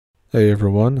Hey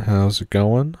everyone, how's it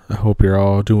going? I hope you're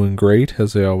all doing great,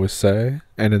 as they always say.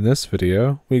 And in this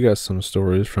video, we got some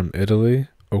stories from Italy,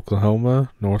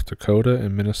 Oklahoma, North Dakota,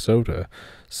 and Minnesota.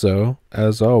 So,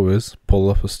 as always, pull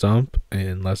up a stump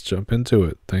and let's jump into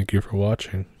it. Thank you for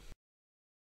watching.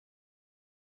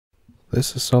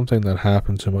 This is something that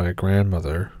happened to my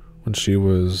grandmother when she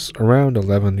was around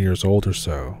 11 years old or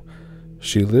so.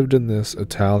 She lived in this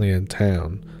Italian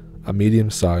town, a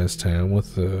medium-sized town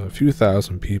with a few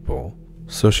thousand people.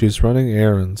 So she's running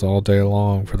errands all day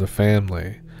long for the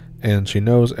family, and she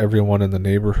knows everyone in the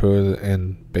neighborhood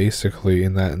and basically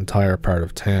in that entire part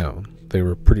of town. They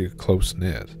were pretty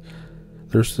close-knit.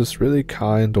 There's this really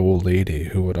kind old lady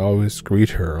who would always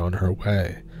greet her on her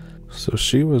way. So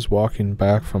she was walking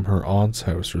back from her aunt's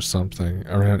house or something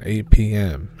around 8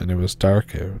 p.m. and it was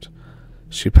dark out.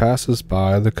 She passes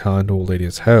by the kind old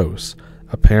lady's house.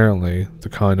 Apparently, the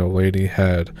kind old lady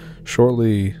had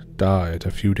shortly died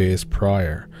a few days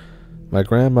prior. My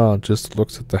grandma just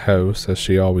looks at the house as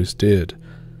she always did,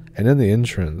 and in the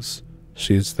entrance,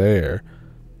 she's there.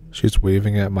 She's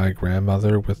waving at my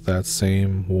grandmother with that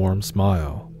same warm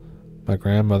smile. My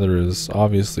grandmother is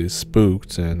obviously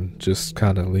spooked and just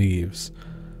kinda leaves.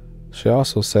 She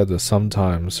also said that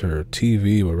sometimes her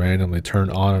TV will randomly turn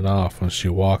on and off when she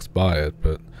walks by it,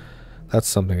 but that's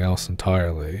something else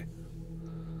entirely.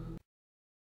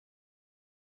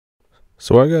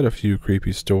 So I got a few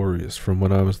creepy stories from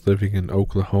when I was living in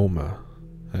Oklahoma,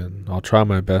 and I'll try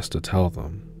my best to tell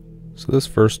them. So this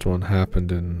first one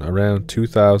happened in around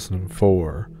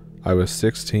 2004. I was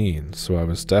 16, so I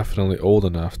was definitely old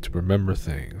enough to remember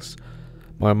things.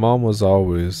 My mom was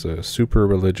always a super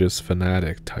religious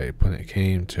fanatic type when it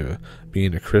came to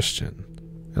being a Christian.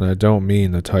 And I don't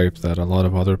mean the type that a lot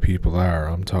of other people are.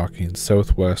 I'm talking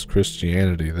Southwest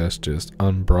Christianity that's just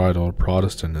unbridled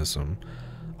Protestantism,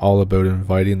 all about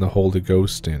inviting the Holy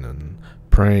Ghost in and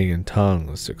praying in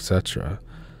tongues, etc.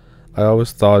 I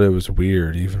always thought it was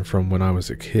weird even from when I was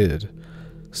a kid.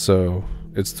 So,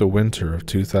 it's the winter of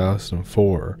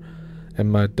 2004,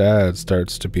 and my dad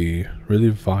starts to be really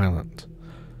violent.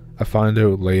 I find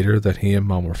out later that he and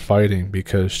mom were fighting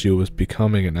because she was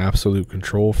becoming an absolute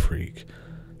control freak.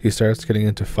 He starts getting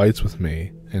into fights with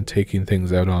me and taking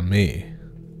things out on me.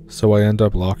 So I end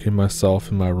up locking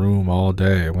myself in my room all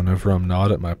day whenever I'm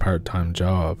not at my part-time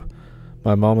job.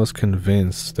 My mom is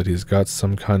convinced that he's got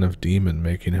some kind of demon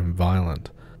making him violent.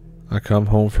 I come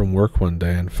home from work one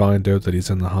day and find out that he's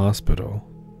in the hospital.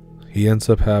 He ends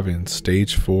up having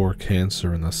stage 4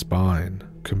 cancer in the spine,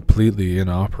 completely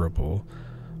inoperable.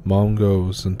 Mom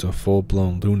goes into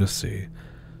full-blown lunacy.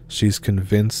 She's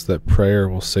convinced that prayer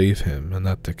will save him and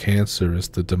that the cancer is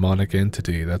the demonic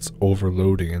entity that's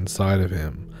overloading inside of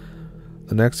him.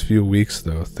 The next few weeks,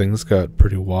 though, things got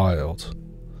pretty wild.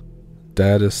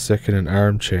 Dad is sick in an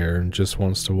armchair and just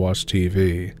wants to watch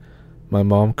TV. My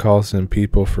mom calls in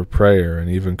people for prayer and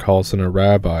even calls in a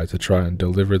rabbi to try and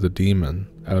deliver the demon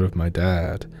out of my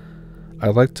dad. I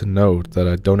like to note that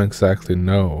I don't exactly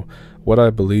know what I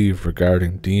believe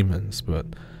regarding demons, but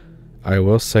I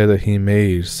will say that he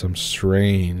made some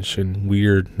strange and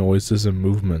weird noises and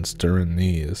movements during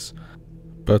these.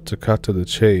 But to cut to the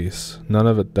chase, none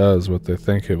of it does what they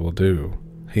think it will do.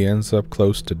 He ends up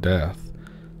close to death.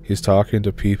 He's talking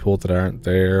to people that aren't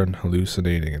there and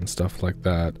hallucinating and stuff like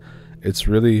that. It's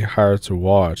really hard to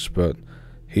watch, but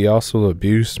he also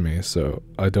abused me, so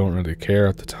I don't really care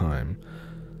at the time.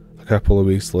 A couple of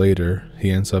weeks later, he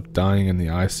ends up dying in the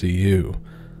ICU.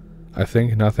 I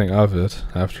think nothing of it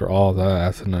after all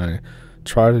that, and I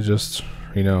try to just,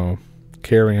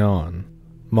 carry on.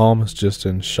 Mom is just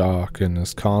in shock and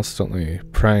is constantly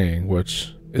praying,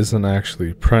 which isn't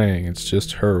actually praying, it's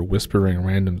just her whispering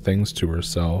random things to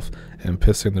herself and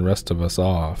pissing the rest of us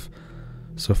off.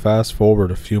 So fast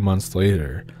forward a few months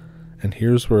later, and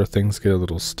here's where things get a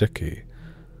little sticky.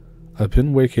 I've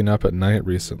been waking up at night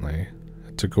recently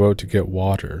to go out to get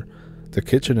water. The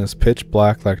kitchen is pitch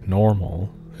black like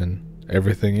normal, and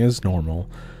everything is normal,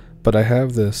 but I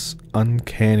have this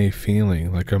uncanny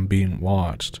feeling like I'm being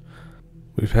watched.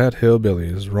 We've had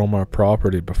hillbillies roam our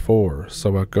property before,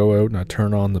 so I go out and I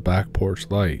turn on the back porch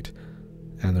light,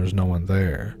 and there's no one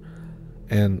there.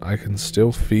 And I can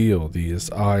still feel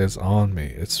these eyes on me.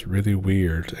 It's really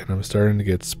weird, and I'm starting to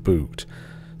get spooked.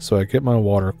 So I get my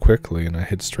water quickly and I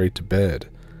head straight to bed.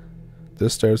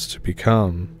 This starts to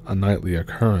become a nightly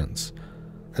occurrence.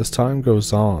 As time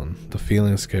goes on, the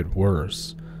feelings get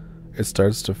worse. It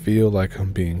starts to feel like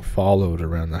I'm being followed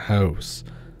around the house.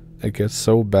 It gets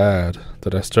so bad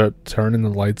that I start turning the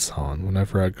lights on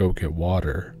whenever I go get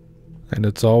water. And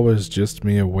it's always just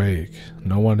me awake.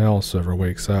 No one else ever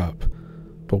wakes up.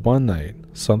 But one night,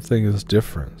 something is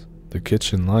different. The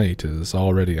kitchen light is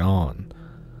already on.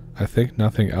 I think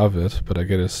nothing of it, but I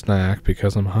get a snack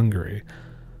because I'm hungry.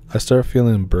 I start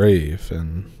feeling brave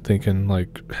and thinking,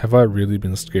 like, have I really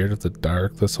been scared of the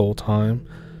dark this whole time?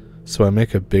 So I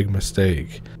make a big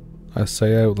mistake. I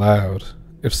say out loud,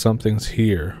 if something's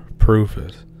here, prove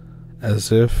it.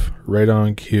 As if, right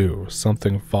on cue,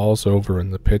 something falls over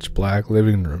in the pitch black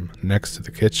living room next to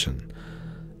the kitchen.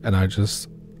 And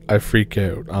I freak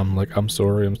out. I'm like, I'm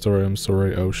sorry,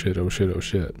 oh shit, oh shit, oh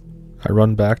shit. I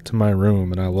run back to my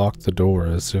room and I lock the door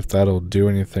as if that'll do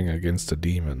anything against a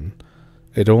demon.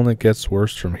 It only gets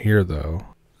worse from here though.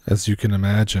 As you can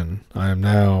imagine, I am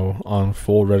now on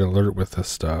full red alert with this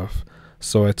stuff.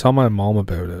 So I tell my mom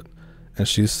about it, and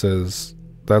she says,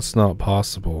 that's not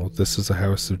possible. This is a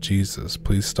house of Jesus.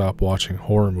 Please stop watching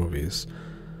horror movies.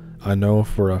 I know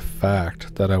for a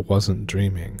fact that I wasn't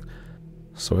dreaming.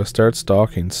 So I start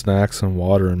stocking snacks and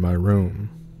water in my room.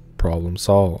 Problem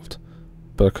solved.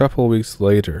 But a couple of weeks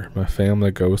later, my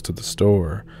family goes to the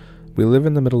store. We live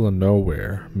in the middle of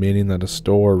nowhere, meaning that a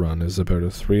store run is about a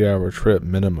 3-hour trip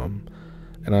minimum.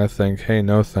 And I think, hey,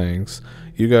 no thanks.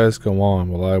 You guys go on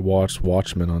while I watch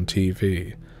Watchmen on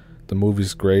TV. The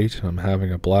movie's great, and I'm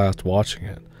having a blast watching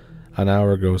it. An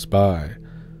hour goes by.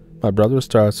 My brother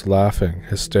starts laughing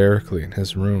hysterically in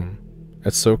his room.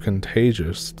 It's so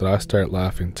contagious that I start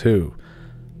laughing too,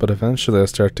 but eventually I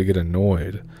start to get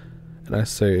annoyed, and I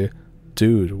say,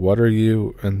 dude, what are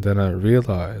you? And then I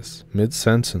realize,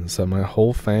 mid-sentence, that my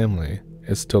whole family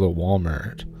is still at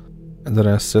Walmart. And then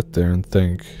I sit there and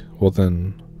think, well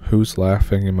then, who's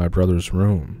laughing in my brother's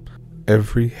room?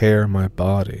 Every hair in my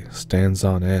body stands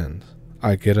on end.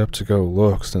 I get up to go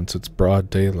look since it's broad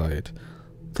daylight.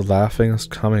 The laughing is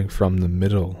coming from the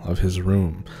middle of his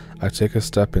room. I take a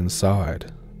step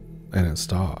inside, and it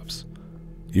stops.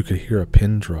 You could hear a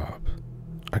pin drop.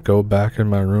 I go back in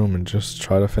my room and just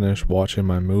try to finish watching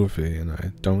my movie, and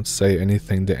I don't say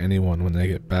anything to anyone when they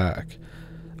get back.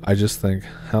 I just think,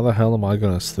 how the hell am I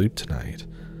going to sleep tonight?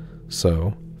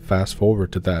 So, fast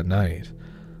forward to that night.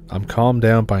 I'm calmed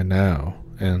down by now,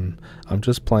 and I'm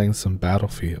just playing some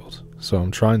Battlefield, so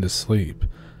I'm trying to sleep.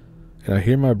 And I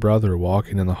hear my brother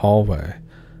walking in the hallway.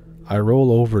 I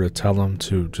roll over to tell him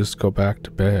to just go back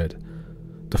to bed.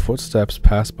 The footsteps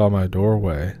pass by my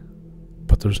doorway,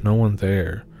 but there's no one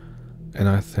there. And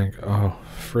I think, oh,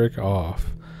 frick off.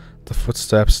 The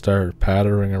footsteps start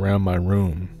pattering around my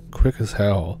room, quick as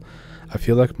hell. I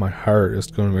feel like my heart is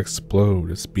going to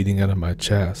explode. It's beating out of my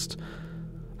chest.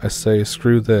 I say,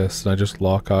 screw this, and I just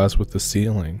lock eyes with the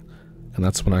ceiling, and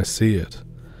that's when I see it.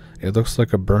 It looks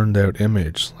like a burned out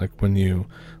image, like when you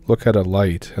look at a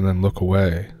light and then look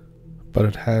away. But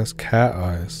it has cat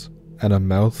eyes, and a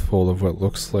mouthful of what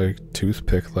looks like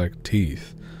toothpick-like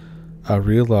teeth. I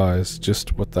realize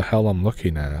just what the hell I'm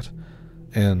looking at,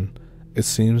 and it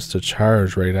seems to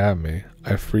charge right at me.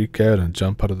 I freak out and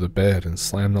jump out of the bed and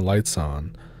slam the lights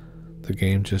on. The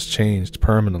game just changed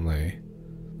permanently.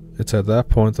 It's at that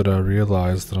point that I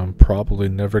realize that I'm probably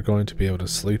never going to be able to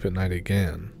sleep at night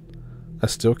again. I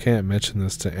still can't mention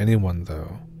this to anyone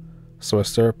though, so I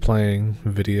start playing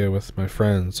video with my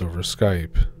friends over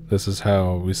Skype. This is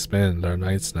how we spend our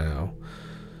nights now.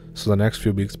 So the next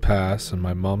few weeks pass and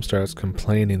my mom starts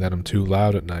complaining that I'm too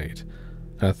loud at night.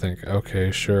 I think,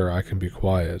 okay, sure, I can be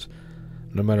quiet.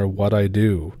 No matter what I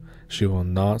do, she will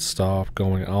not stop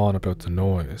going on about the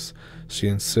noise. She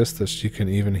insists that she can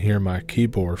even hear my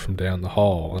keyboard from down the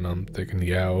hall, and I'm thinking,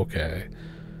 yeah, okay.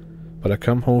 But I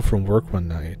come home from work one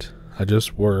night. I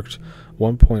just worked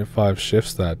 1.5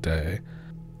 shifts that day.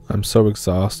 I'm so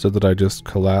exhausted that I just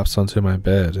collapse onto my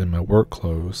bed in my work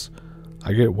clothes.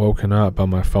 I get woken up by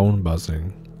my phone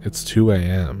buzzing. It's 2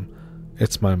 a.m.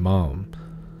 It's my mom.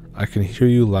 I can hear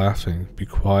you laughing. Be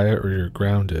quiet or you're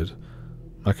grounded.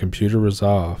 My computer is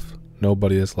off.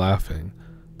 Nobody is laughing.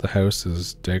 The house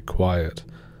is dead quiet.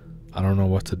 I don't know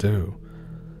what to do.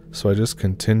 So I just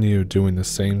continue doing the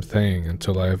same thing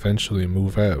until I eventually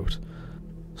move out.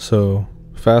 So,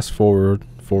 fast forward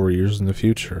 4 years in the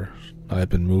future. I've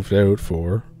been moved out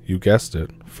for, you guessed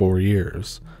it, 4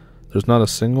 years. There's not a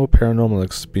single paranormal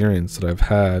experience that I've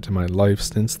had in my life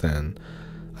since then.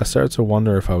 I started to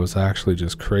wonder if I was actually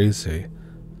just crazy.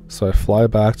 So I fly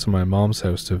back to my mom's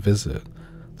house to visit.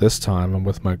 This time I'm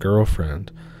with my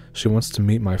girlfriend. She wants to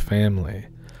meet my family.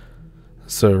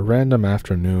 It's a random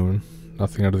afternoon,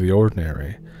 nothing out of the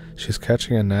ordinary. She's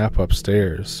catching a nap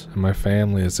upstairs, and my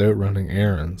family is out running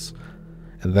errands.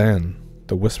 And then,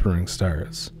 the whispering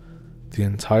starts. The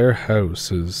entire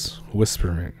house is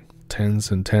whispering,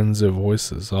 tens and tens of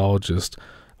voices, all just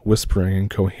whispering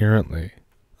incoherently.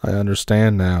 I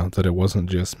understand now that it wasn't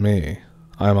just me.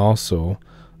 I'm also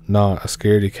not a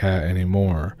scaredy cat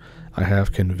anymore. I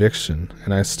have conviction,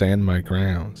 and I stand my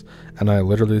grounds, and I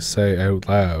literally say out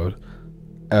loud,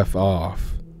 F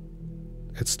off.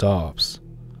 It stops.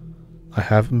 I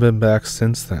haven't been back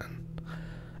since then,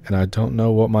 and I don't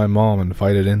know what my mom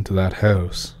invited into that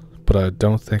house, but I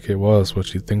don't think it was what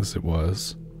she thinks it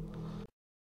was.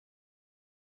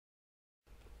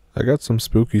 I got some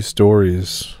spooky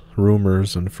stories,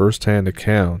 rumors, and first-hand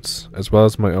accounts, as well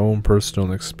as my own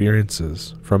personal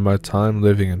experiences from my time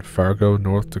living in Fargo,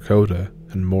 North Dakota,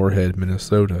 and Moorehead,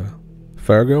 Minnesota.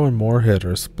 Fargo and Moorehead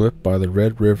are split by the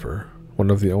Red River, one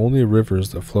of the only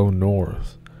rivers that flow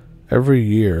north. Every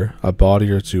year, a body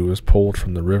or two is pulled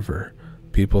from the river,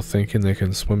 people thinking they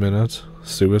can swim in it,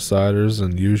 suiciders,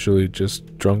 and usually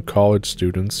just drunk college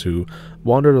students who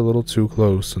wandered a little too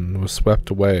close and was swept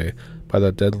away by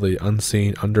the deadly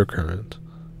unseen undercurrent.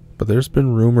 But there's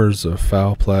been rumors of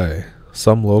foul play,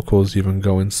 some locals even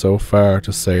going so far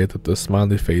to say that the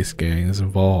Smiley Face gang is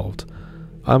involved.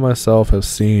 I myself have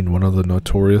seen one of the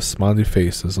notorious smiley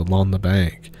faces along the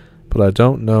bank, but I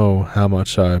don't know how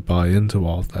much I buy into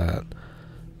all that.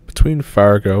 Between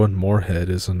Fargo and Moorehead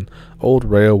is an old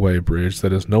railway bridge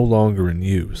that is no longer in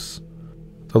use.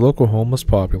 The local homeless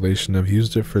population have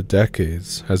used it for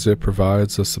decades, as it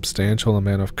provides a substantial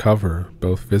amount of cover,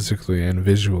 both physically and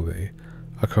visually.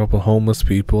 A couple homeless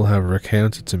people have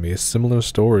recounted to me similar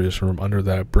stories from under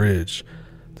that bridge.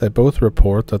 They both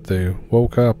report that they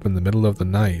woke up in the middle of the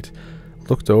night,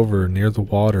 looked over near the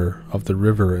water of the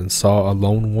river, and saw a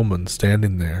lone woman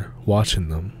standing there, watching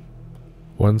them.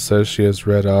 One says she has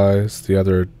red eyes, the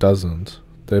other doesn't.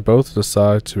 They both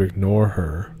decide to ignore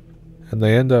her, and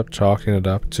they end up chalking it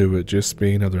up to it just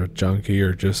being another junkie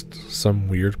or just some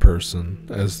weird person,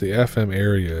 as the FM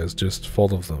area is just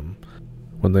full of them.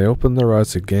 When they open their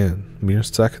eyes again, mere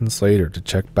seconds later to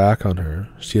check back on her,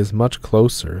 she is much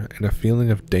closer, and a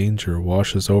feeling of danger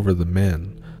washes over the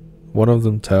men. One of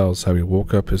them tells how he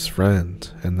woke up his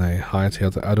friend, and they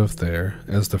hightailed out of there,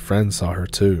 as the friend saw her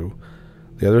too.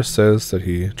 The other says that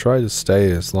he tried to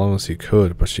stay as long as he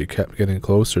could, but she kept getting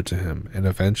closer to him, and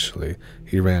eventually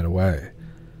he ran away.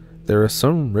 There are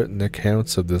some written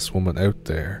accounts of this woman out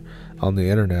there on the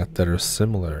internet that are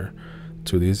similar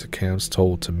to these accounts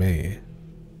told to me.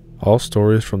 All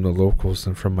stories from the locals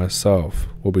and from myself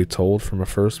will be told from a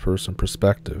first-person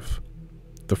perspective.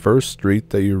 The first street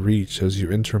that you reach as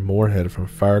you enter Moorehead from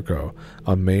Fargo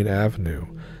on Main Avenue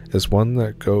is one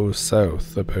that goes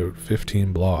south about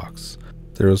 15 blocks.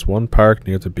 There is one park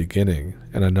near the beginning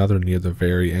and another near the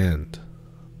very end.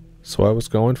 So I was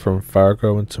going from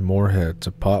Fargo into Moorehead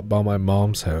to pop by my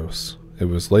mom's house. It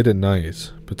was late at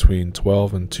night, between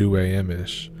 12 and 2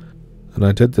 a.m.-ish, and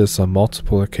I did this on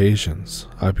multiple occasions.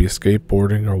 I'd be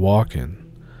skateboarding or walking.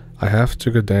 I have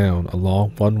to go down a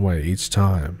long one-way each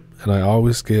time, and I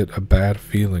always get a bad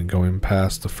feeling going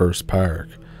past the first park.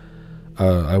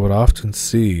 I would often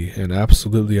see an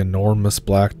absolutely enormous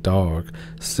black dog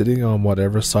sitting on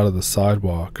whatever side of the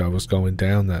sidewalk I was going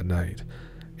down that night.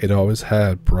 It always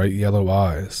had bright yellow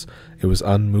eyes, it was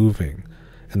unmoving,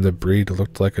 and the breed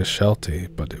looked like a Sheltie,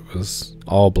 but it was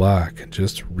all black and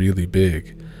just really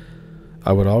big.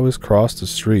 I would always cross the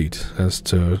street as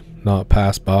to not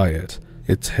pass by it.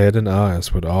 Its head and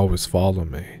eyes would always follow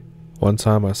me. One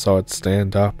time I saw it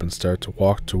stand up and start to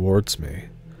walk towards me.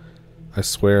 I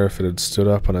swear if it had stood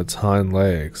up on its hind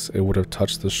legs, it would have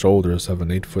touched the shoulders of an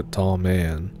 8-foot-tall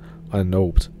man. I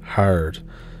noped hard.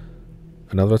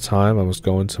 Another time I was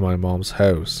going to my mom's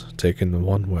house, taking the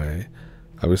one-way.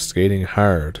 I was skating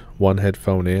hard, one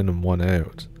headphone in and one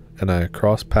out, and I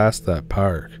crossed past that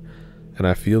park, and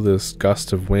I feel this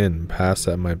gust of wind pass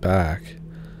at my back.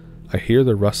 I hear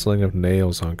the rustling of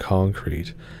nails on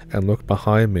concrete, and look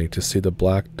behind me to see the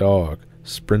black dog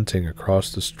sprinting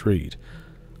across the street.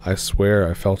 I swear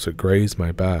I felt it graze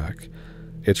my back.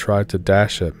 It tried to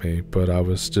dash at me, but I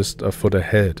was just a foot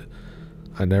ahead.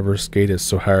 I never skated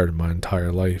so hard in my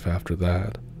entire life after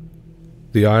that.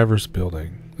 The Ivers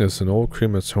Building is an old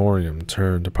crematorium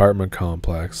turned apartment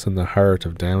complex in the heart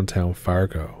of downtown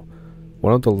Fargo.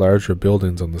 One of the larger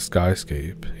buildings on the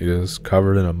skyscape, it is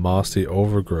covered in a mossy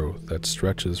overgrowth that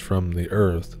stretches from the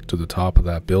earth to the top of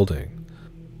that building.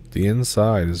 The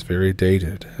inside is very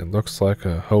dated and looks like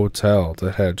a hotel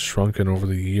that had shrunken over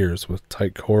the years with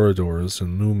tight corridors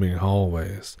and looming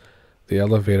hallways. The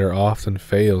elevator often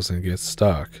fails and gets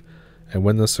stuck, and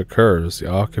when this occurs, the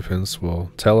occupants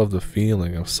will tell of the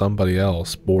feeling of somebody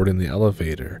else boarding the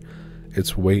elevator,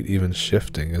 its weight even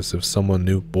shifting as if someone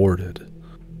new boarded.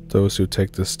 Those who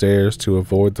take the stairs to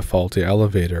avoid the faulty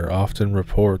elevator often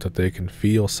report that they can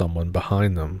feel someone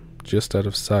behind them, just out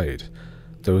of sight.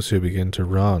 Those who begin to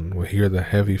run will hear the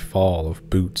heavy fall of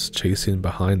boots chasing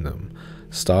behind them,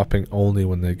 stopping only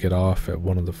when they get off at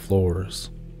one of the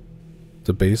floors.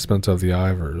 The basement of the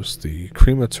Ivors, the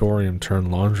crematorium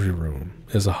turned laundry room,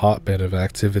 is a hotbed of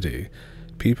activity.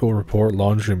 People report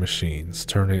laundry machines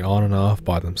turning on and off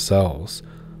by themselves,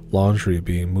 laundry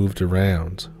being moved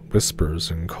around,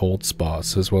 whispers and cold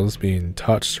spots, as well as being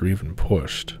touched or even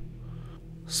pushed.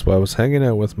 So I was hanging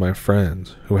out with my friend,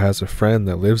 who has a friend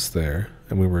that lives there,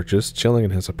 and we were just chilling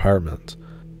in his apartment.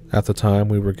 At the time,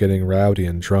 we were getting rowdy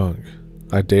and drunk.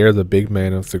 I dare the big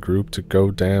man of the group to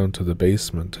go down to the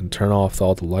basement and turn off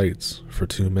all the lights for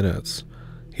 2 minutes.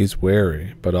 He's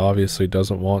wary, but obviously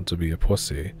doesn't want to be a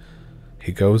pussy.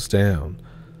 He goes down,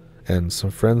 and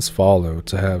some friends follow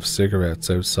to have cigarettes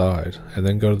outside, and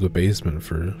then go to the basement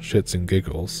for shits and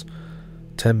giggles.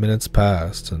 10 minutes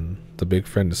passed, and the big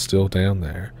friend is still down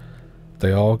there.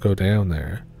 They all go down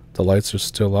there. The lights are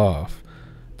still off.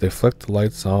 They flick the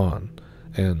lights on,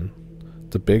 and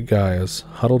the big guy is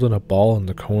huddled in a ball in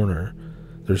the corner.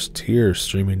 There's tears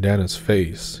streaming down his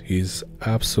face. He's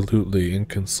absolutely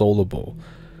inconsolable.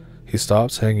 He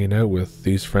stops hanging out with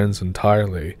these friends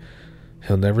entirely.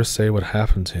 He'll never say what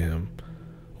happened to him.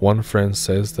 One friend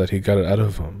says that he got it out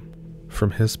of him.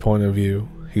 From his point of view,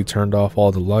 he turned off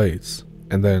all the lights,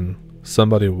 and then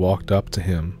somebody walked up to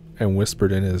him and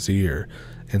whispered in his ear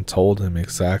and told him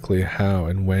exactly how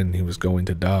and when he was going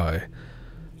to die.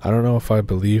 I don't know if I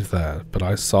believe that, but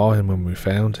I saw him when we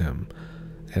found him,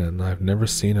 and I've never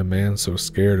seen a man so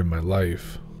scared in my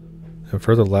life. And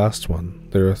for the last one,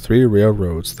 there are 3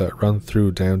 railroads that run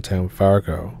through downtown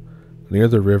Fargo. Near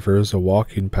the river is a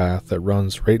walking path that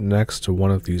runs right next to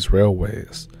one of these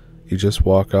railways. You just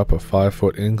walk up a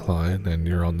 5-foot incline and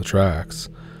you're on the tracks.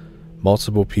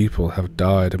 Multiple people have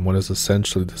died in what is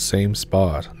essentially the same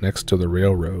spot next to the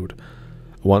railroad.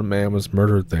 One man was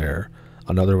murdered there,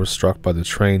 another was struck by the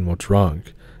train while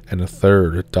drunk, and a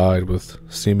third died with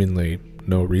seemingly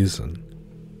no reason.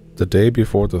 The day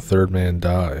before the third man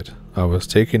died, I was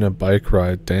taking a bike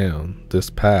ride down this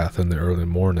path in the early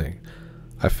morning.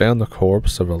 I found the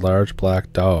corpse of a large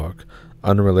black dog,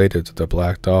 unrelated to the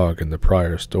black dog in the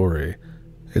prior story.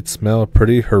 It smelled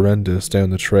pretty horrendous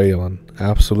down the trail and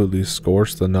absolutely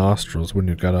scorched the nostrils when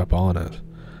you got up on it.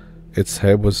 Its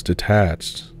head was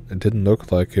detached. It didn't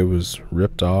look like it was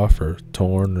ripped off or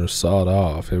torn or sawed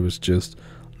off. It was just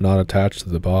not attached to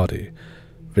the body.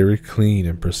 Very clean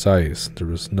and precise. There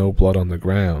was no blood on the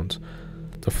ground.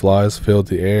 The flies filled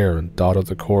the air and dotted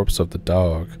the corpse of the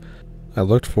dog. I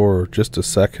looked for just a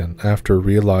second after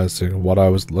realizing what I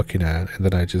was looking at, and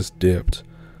then I just dipped.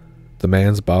 The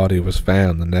man's body was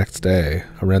found the next day,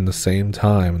 around the same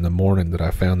time in the morning that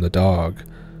I found the dog,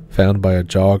 found by a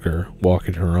jogger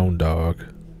walking her own dog.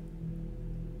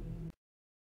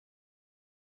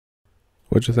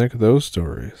 What'd you think of those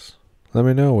stories? Let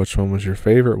me know which one was your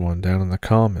favorite one down in the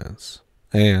comments.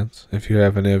 And if you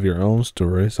have any of your own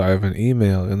stories, I have an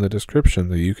email in the description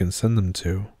that you can send them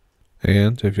to.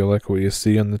 And if you like what you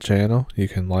see on the channel, you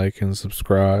can like and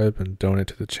subscribe and donate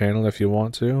to the channel if you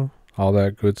want to. All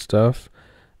that good stuff.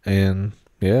 And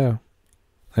yeah,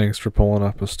 thanks for pulling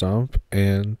up a stump,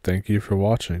 and thank you for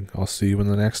watching. I'll see you in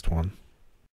the next one.